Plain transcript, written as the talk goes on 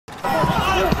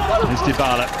It's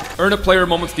DYBALA. Earn a player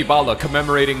moments DYBALA,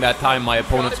 commemorating that time my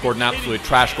opponent scored an absolute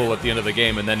trash goal at the end of the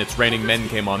game, and then It's Raining Men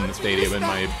came on in the stadium,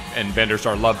 and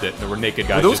Vanderstar loved it. There were naked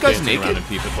guys. Were those guys naked? Around in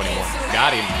FIFA 21.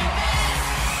 Got him.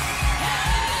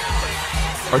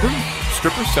 Are there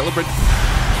strippers celebrating?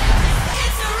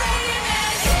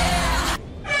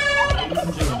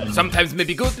 Sometimes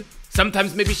maybe good,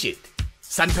 sometimes maybe shit.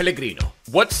 San Pellegrino.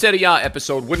 What Serie A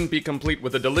episode wouldn't be complete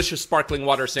with a delicious sparkling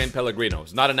water San Pellegrino?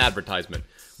 It's not an advertisement.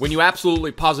 When you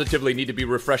absolutely positively need to be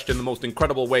refreshed in the most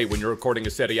incredible way when you're recording a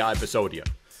Serie A episodio.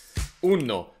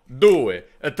 Uno, due,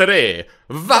 tre,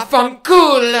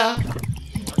 vaffanculo!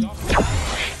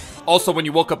 Also, when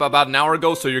you woke up about an hour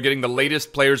ago, so you're getting the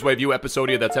latest Players Way View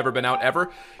episodia that's ever been out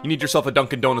ever, you need yourself a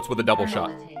Dunkin' Donuts with a double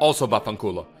shot. Also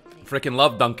vaffanculo. Freaking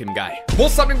love Duncan guy.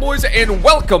 What's happening, boys, and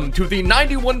welcome to the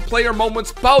 91 player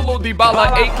moments. Paulo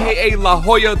DYBALA, aka La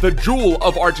Joya, the jewel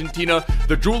of Argentina,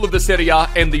 the jewel of the Serie A,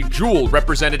 and the jewel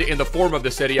represented in the form of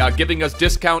the Serie A, giving us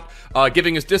discount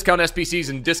SBCs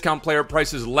and discount player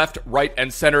prices left, right,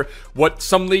 and center. What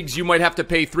some leagues you might have to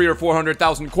pay 300,000 or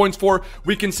 400,000 coins for,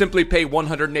 we can simply pay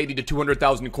 180 to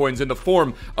 200,000 coins in the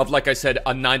form of, like I said,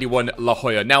 a 91 La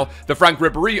Joya. Now, the Frank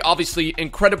Ribéry, obviously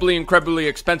incredibly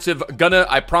expensive.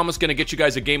 I promise, gonna get you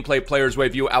guys a gameplay Players Way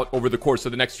View out over the course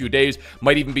of the next few days.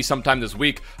 Might even be sometime this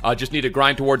week. Just need to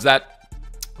grind towards that.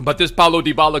 But this Paulo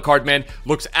DYBALA card, man,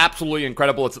 looks absolutely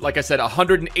incredible. It's, like I said,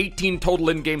 118 total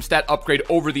in-game stat upgrade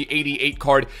over the 88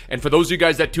 card. And for those of you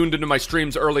guys that tuned into my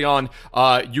streams early on,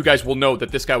 you guys will know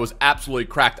that this guy was absolutely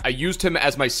cracked. I used him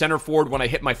as my center forward when I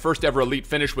hit my first ever elite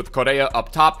finish with Correa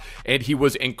up top, and he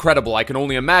was incredible. I can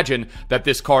only imagine that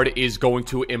this card is going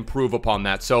to improve upon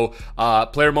that. So,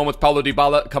 player moments, Paulo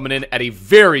DYBALA coming in at a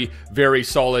very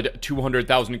solid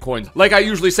 200,000 coins. Like I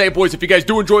usually say, boys, if you guys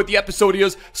do enjoy the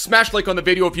episodios, smash like on the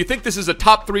video. If you think this is a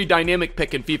top 3 dynamic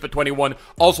pick in FIFA 21,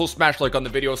 also smash like on the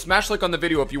video. Smash like on the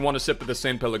video if you want a sip of the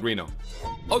San Pellegrino.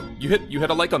 Oh, you hit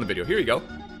a like on the video. Here you go.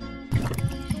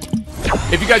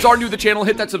 If you guys are new to the channel,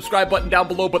 hit that subscribe button down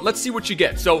below, but let's see what you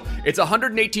get. So, it's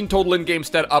 118 total in-game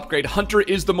stat upgrade. Hunter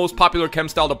is the most popular chem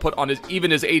style to put on his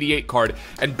 88 card,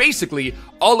 and basically,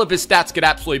 all of his stats get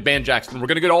absolutely banjaxed. And we're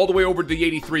going to get all the way over to the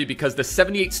 83 because the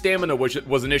 78 stamina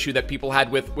was an issue that people had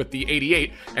with the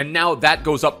 88, and now that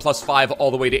goes up +5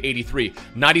 all the way to 83.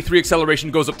 93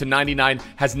 acceleration goes up to 99,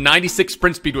 has 96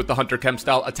 sprint speed with the Hunter chem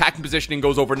style, attacking positioning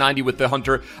goes over 90 with the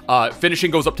Hunter,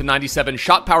 finishing goes up to 97,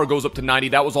 shot power goes up to 90,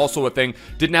 that was also a thing.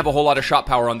 Didn't have a whole lot of shot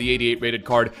power on the 88 rated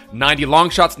card. 90 long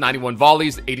shots, 91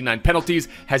 volleys, 89 penalties,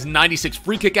 has 96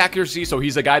 free kick accuracy, so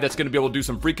he's a guy that's going to be able to do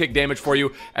some free kick damage for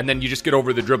you, and then you just get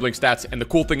over the dribbling stats. And the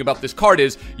cool thing about this card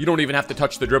is you don't even have to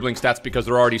touch the dribbling stats because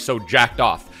they're already so jacked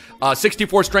off.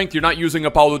 64 strength, you're not using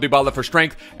a Paulo DYBALA for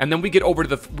strength, and then we get over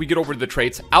to the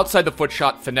traits. Outside the foot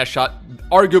shot, finesse shot,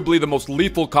 arguably the most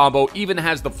lethal combo, even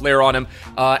has the flare on him,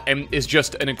 and is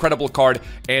just an incredible card,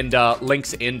 and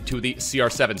links into the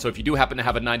CR7. So if you do happen to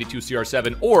have a 92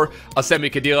 CR7 or a Semi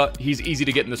Khedira, he's easy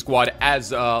to get in the squad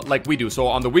as like we do. So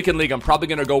on the weekend league, I'm probably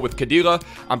going to go with Khedira.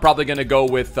 I'm probably going to go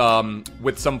with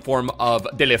some form of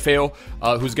Delefeo,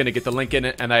 who's going to get the link in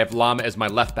it, and I have Lam as my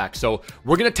left back. So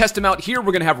we're going to test him out here.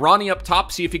 We're going to have Ronnie up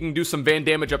top, see if he can do some van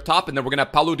damage up top, and then we're going to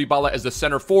have Paulo DYBALA as the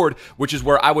center forward, which is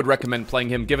where I would recommend playing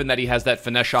him, given that he has that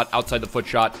finesse shot, outside the foot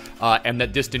shot, and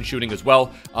that distance shooting as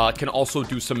well. Can also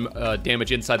do some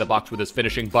damage inside the box with his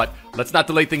finishing. But let's not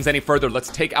delay things any further. Let's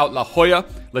take out La Joya.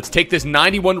 Let's take this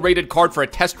 91 rated card for a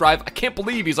test drive. I can't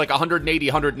believe he's like 180,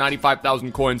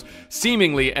 195,000 coins.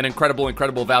 Seemingly an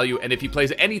incredible value. And if he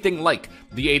plays anything like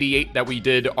the 88 that we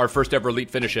did our first ever elite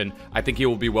finish in, I think he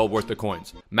will be well worth the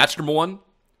coins. Match number 1.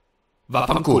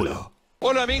 Vaffanculo.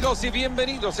 Hola amigos y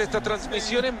bienvenidos a esta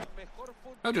transmisión en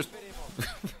Oh, just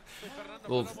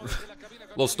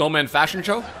little snowman fashion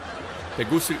show.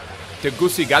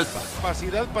 Tegucigalpa.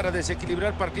 Capacidad para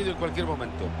desequilibrar partido en cualquier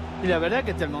momento. Y la verdad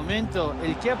que hasta el momento,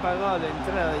 el que ha pagado la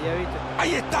entrada ya viste.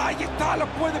 Ahí está, lo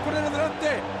puede poner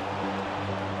adelante.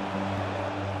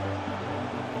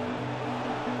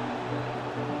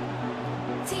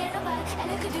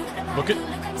 Look at.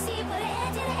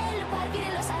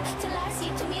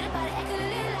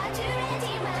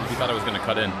 He thought I was going to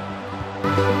cut in.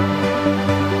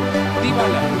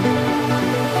 DYBALA.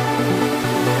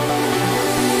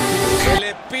 Que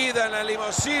le pidan la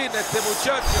limusina a este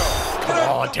muchacho.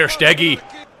 Oh, Ter Stegen.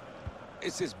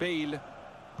 Ese es Bale.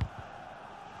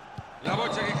 La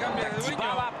bocha que cambia de dueño.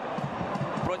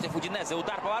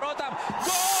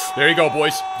 There you go,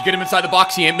 boys. You get him inside the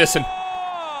box, he ain't missing.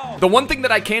 The one thing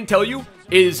that I can tell you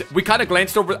is I kind of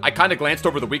glanced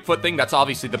over the weak foot thing. That's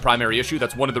obviously the primary issue.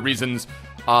 That's one of the reasons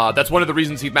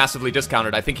he's massively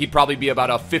discounted. I think he'd probably be about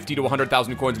a 50 to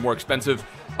 100,000 coins more expensive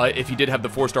if he did have the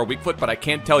 4-star weak foot, but I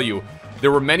can't tell you.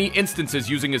 There were many instances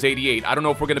using his 88. I don't know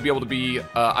if we're going to be able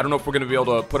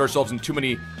to put ourselves in too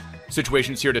many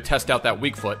situations here to test out that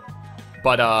weak foot,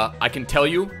 but I can tell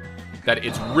you that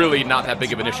it's really not that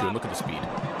big of an issue. And look at the speed.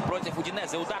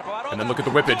 And then look at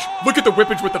the whippage. Look at the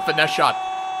whippage with the finesse shot.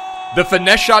 The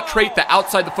finesse shot trait, the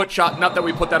outside the foot shot, not that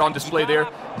we put that on display there,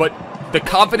 but the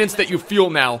confidence that you feel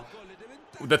now.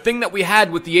 The thing that we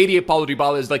had with the 88 Paulo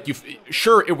Dybala is like,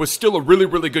 sure, it was still a really,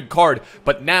 really good card,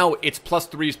 but now it's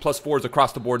 +3s, +4s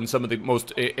across the board in some of the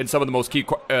most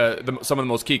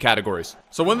key categories.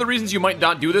 So one of the reasons you might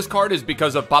not do this card is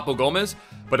because of Papu Gomez,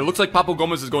 but it looks like Papu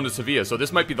Gomez is going to Sevilla, so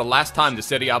this might be the last time the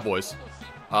Serie A boys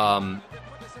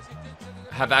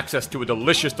have access to a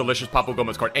delicious, delicious Papu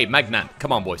Gomez card. Hey, Magnan,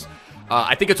 come on, boys.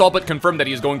 I think it's all but confirmed that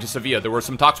he's going to Sevilla. There were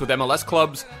some talks with MLS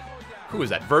clubs. Who is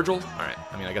that? Virgil? All right.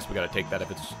 I mean, I guess we got to take that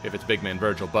if it's big man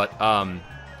Virgil. But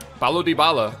Paulo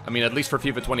Dybala, I mean, at least for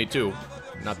FIFA 22,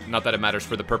 not that it matters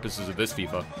for the purposes of this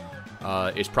FIFA,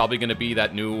 is probably going to be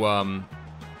that new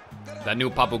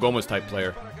Papu Gomez type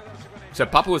player.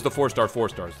 Except Papu is the 4-star,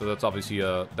 4-star, so that's obviously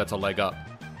that's a leg up.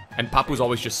 And Papu's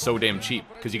always just so damn cheap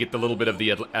because you get the little bit of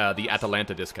the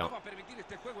Atalanta discount.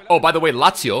 Oh, by the way,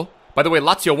 Lazio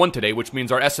won today, which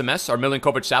means our SMS, our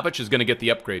Milinkovic-Savic, is going to get the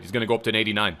upgrade. He's going to go up to an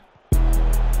 89.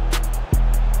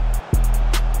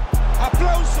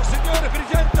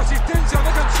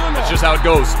 That's just how it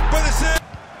goes.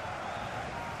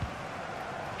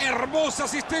 Hermosa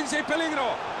asistencia y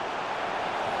peligro.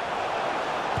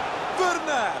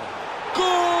 Werner.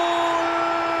 Gol.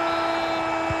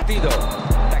 Dybala.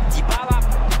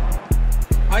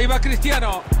 Ahí va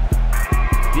Cristiano.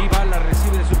 Dybala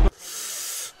recibe de su...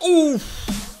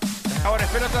 Ahora es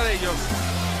pelota de ellos.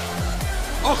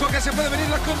 Ojo que se puede venir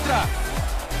la contra.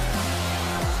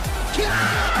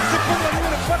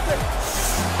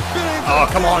 Oh,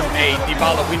 come on. Hey,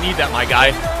 Dybala, we need that, my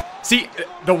guy. See,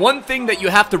 the one thing that you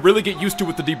have to really get used to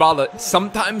with the Dybala,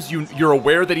 sometimes you're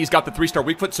aware that he's got the 3-star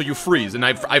weak foot, so you freeze. And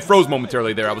I froze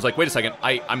momentarily there. I was like, wait a second.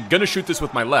 I'm going to shoot this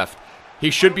with my left. He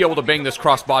should be able to bang this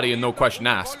crossbody and no question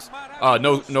asked.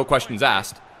 No questions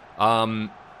asked.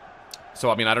 So,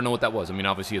 I mean, I don't know what that was. I mean,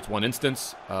 obviously, it's one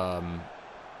instance.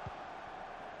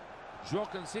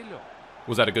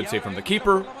 Was that a good save from the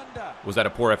keeper? Was that a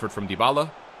poor effort from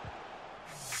Dybala?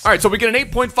 All right, so we get an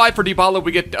 8.5 for Dybala.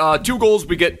 We get 2 goals.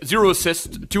 We get 0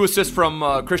 assists. 2 assists from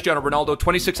Cristiano Ronaldo.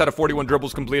 26 out of 41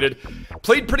 dribbles completed.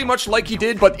 Played pretty much like he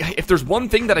did, but if there's one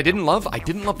thing that I didn't love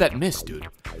that miss, dude.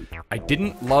 I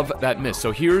didn't love that miss.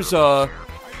 So here's Paulo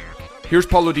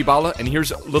Dybala, and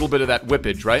here's a little bit of that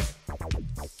whippage, right?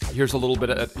 Here's a little bit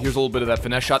of that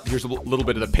finesse shot. Here's a little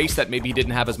bit of the pace that maybe he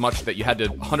didn't have as much, that you had to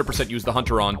 100% use the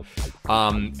hunter on.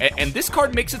 And this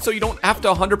card makes it so you don't have to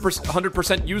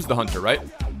 100% use the hunter, right?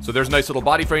 So there's a nice little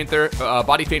body feint there,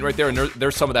 and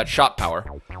there's some of that shot power.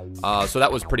 So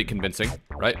that was pretty convincing,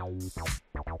 right?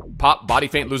 Pop, body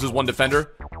feint, loses one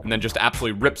defender, and then just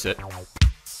absolutely rips it.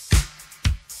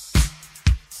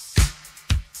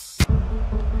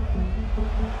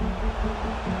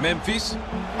 Memphis.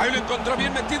 Ahí lo encontró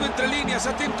bien metido entre líneas.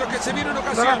 Atento que se viene una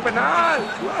ocasión. No era penal.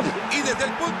 Y desde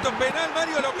el punto penal,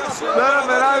 Mario, la ocasión. No era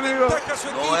penal, amigo.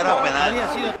 No era penal.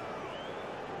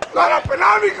 No era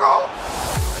penal, mijo.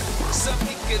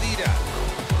 Sami Khedira.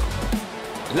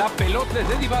 La pelota es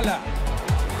de Dybala.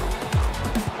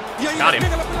 Y ahí le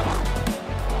pega la pelota.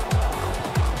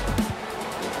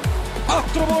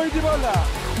 Astro Boy Dybala.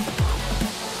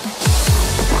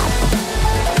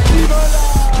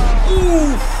 Dybala.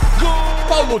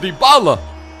 Paulo Dybala,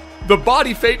 the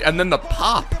body feint and then the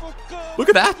pop. Look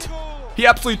at that. He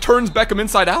absolutely turns Beckham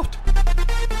inside out.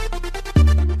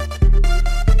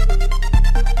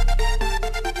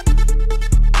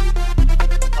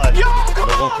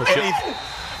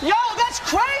 Yo, that's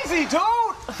crazy, dude.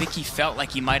 I think he felt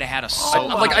like he might have had a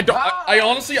solo. I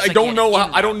honestly don't know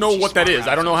what that is.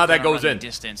 I don't know how that goes in.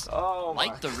 Distance.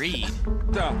 Like the read.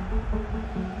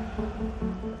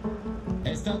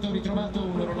 È stato ritrovato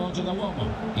un orologio da uomo.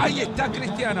 Ahí está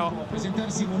Cristiano.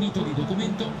 Presentarsi munito di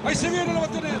documento. Ahí se viene, lo va a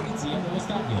tener. Polizia dello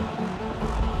stadio.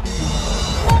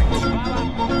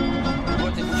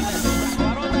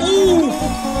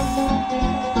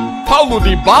 Paulo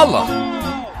Dybala.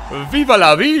 Viva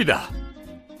la vida.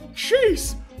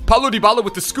 Jeez. Paulo Dybala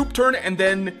with the scoop turn, and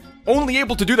then only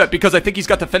able to do that because I think he's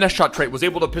got the finesse shot trait. Was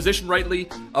able to position rightly.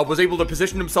 Was able to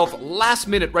position himself last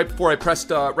minute right before I pressed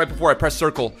circle,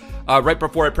 right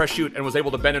before I pressed shoot, and was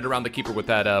able to bend it around the keeper with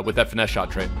that finesse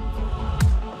shot trait.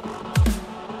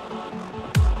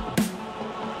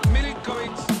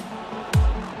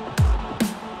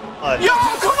 Yo,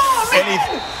 come on,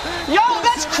 man! Yo,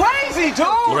 that's crazy, dude!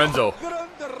 Lorenzo,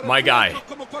 my guy. Yo,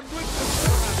 come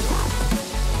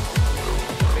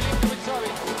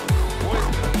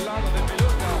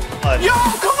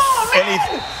on,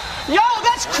 man! Yo,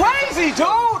 that's crazy,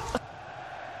 dude!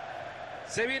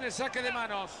 Se viene el saque de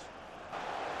manos.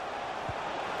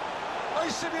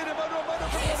 Ahí se viene mano a mano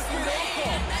con el arquero.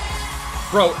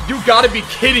 Bro, you gotta be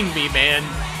kidding me, man.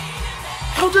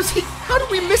 How do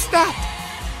we miss that?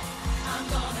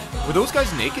 Were those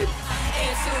guys naked?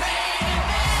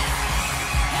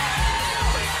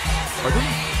 Are there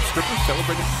strippers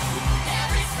celebrating?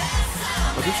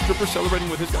 Are there strippers celebrating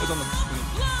with his guys on the screen?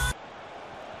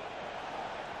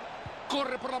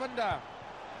 Corre por la banda.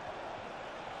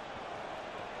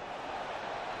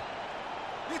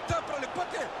 Está para el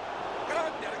empate.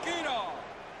 Grande arquero.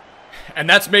 And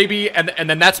that's maybe, and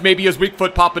then that's maybe his weak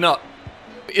foot popping up.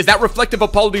 Is that reflective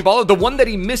of Paulo DYBALA? The one that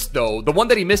he missed, though, the one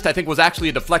that he missed, I think, was actually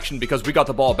a deflection because we got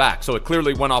the ball back. So it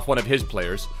clearly went off one of his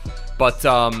players. But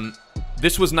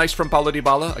this was nice from Paulo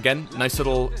DYBALA. Again, nice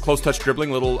little close touch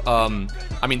dribbling. Little, I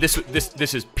mean, this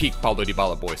is peak Paulo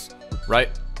DYBALA, boys,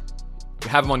 right? You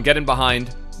have him on get in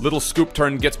behind. Little scoop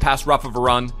turn, gets past Rafa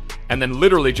Varane. And then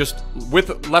literally just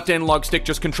with left analog stick,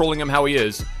 just controlling him how he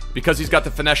is. Because he's got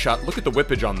the finesse shot. Look at the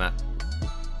whippage on that.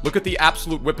 Look at the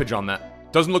absolute whippage on that.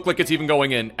 Doesn't look like it's even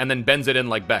going in, and then bends it in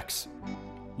like Bex.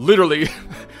 Literally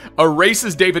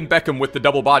erases David Beckham with the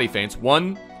double body feints.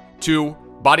 1, 2,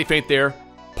 body feint there,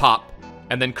 pop,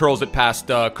 and then curls it past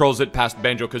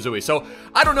Banjo-Kazooie. So,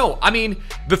 I don't know. I mean,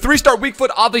 the 3-star weak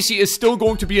foot obviously is still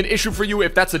going to be an issue for you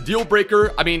if that's a deal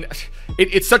breaker. I mean,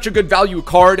 it's such a good value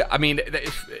card. I mean,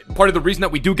 part of the reason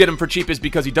that we do get him for cheap is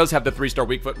because he does have the 3-star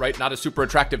weak foot, right? Not a super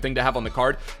attractive thing to have on the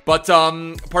card. But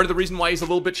part of the reason why he's a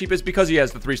little bit cheap is because he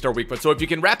has the 3-star weak foot. So if you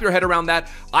can wrap your head around that,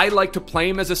 I like to play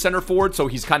him as a center forward, so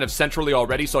he's kind of centrally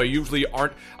already. So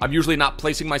I'm usually not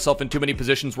placing myself in too many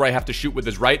positions where I have to shoot with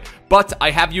his right. But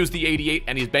I have used the 88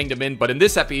 and he's banged him in. But in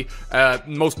this epi,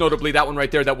 most notably that one right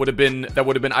there, that would have been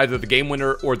either the game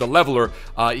winner or the leveler.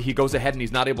 He goes ahead and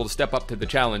he's not able to step up to the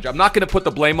challenge. I'm not going to put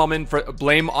the blame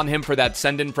on him for that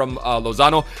send-in from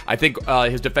Lozano. I think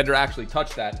his defender actually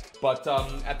touched that. But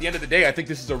at the end of the day, I think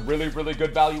this is a really, really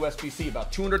good value SBC.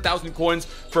 About 200,000 coins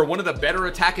for one of the better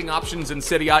attacking options in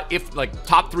Serie A, if like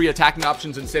top 3 attacking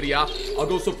options in Serie A. I'll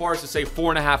go so far as to say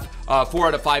 4.5, 4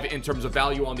 out of 5 in terms of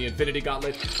value on the Infinity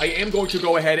Gauntlet. I am going to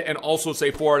go ahead and also say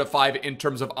 4 out of 5 in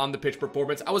terms of on-the-pitch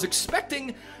performance. I was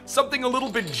expecting something a little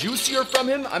bit juicier from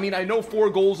him. I mean, I know 4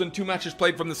 goals in 2 matches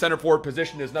played from the center forward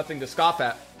position is nothing to scoff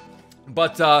at.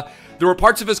 But there were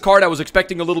parts of his card I was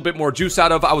expecting a little bit more juice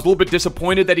out of. I was a little bit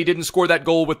disappointed that he didn't score that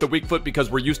goal with the weak foot because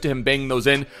we're used to him banging those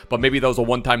in. But maybe that was a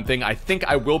one-time thing. I think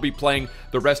I will be playing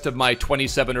the rest of my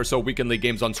 27 or so Weekend League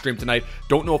games on stream tonight.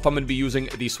 Don't know if I'm going to be using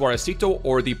the Suarezito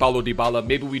or the Paulo DYBALA.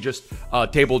 Maybe we just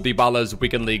table DYBALA's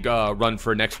Weekend League run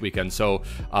for next weekend. So,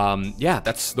 yeah,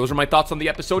 those are my thoughts on the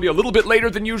episode. A little bit later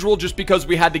than usual just because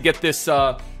we had to get this...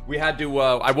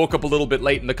 I woke up a little bit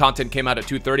late and the content came out at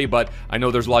 2:30, but I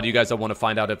know there's a lot of you guys that want to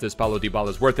find out if this Paulo DYBALA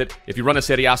is worth it. If you run a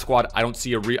Serie A squad, I don't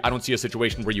see a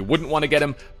situation where you wouldn't want to get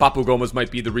him. Papu Gomez might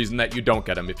be the reason that you don't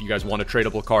get him if you guys want a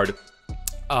tradable card.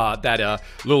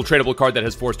 Little tradable card that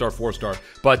has 4-star, 4-star.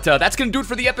 But that's going to do it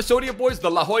for the Episodia, boys.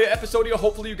 The La Jolla Episodia.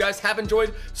 Hopefully you guys have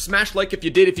enjoyed. Smash like if you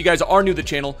did. If you guys are new to the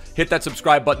channel, hit that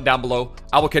subscribe button down below.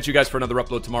 I will catch you guys for another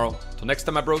upload tomorrow. Till next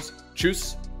time, my bros.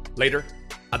 Tschüss. Later.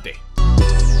 Ade.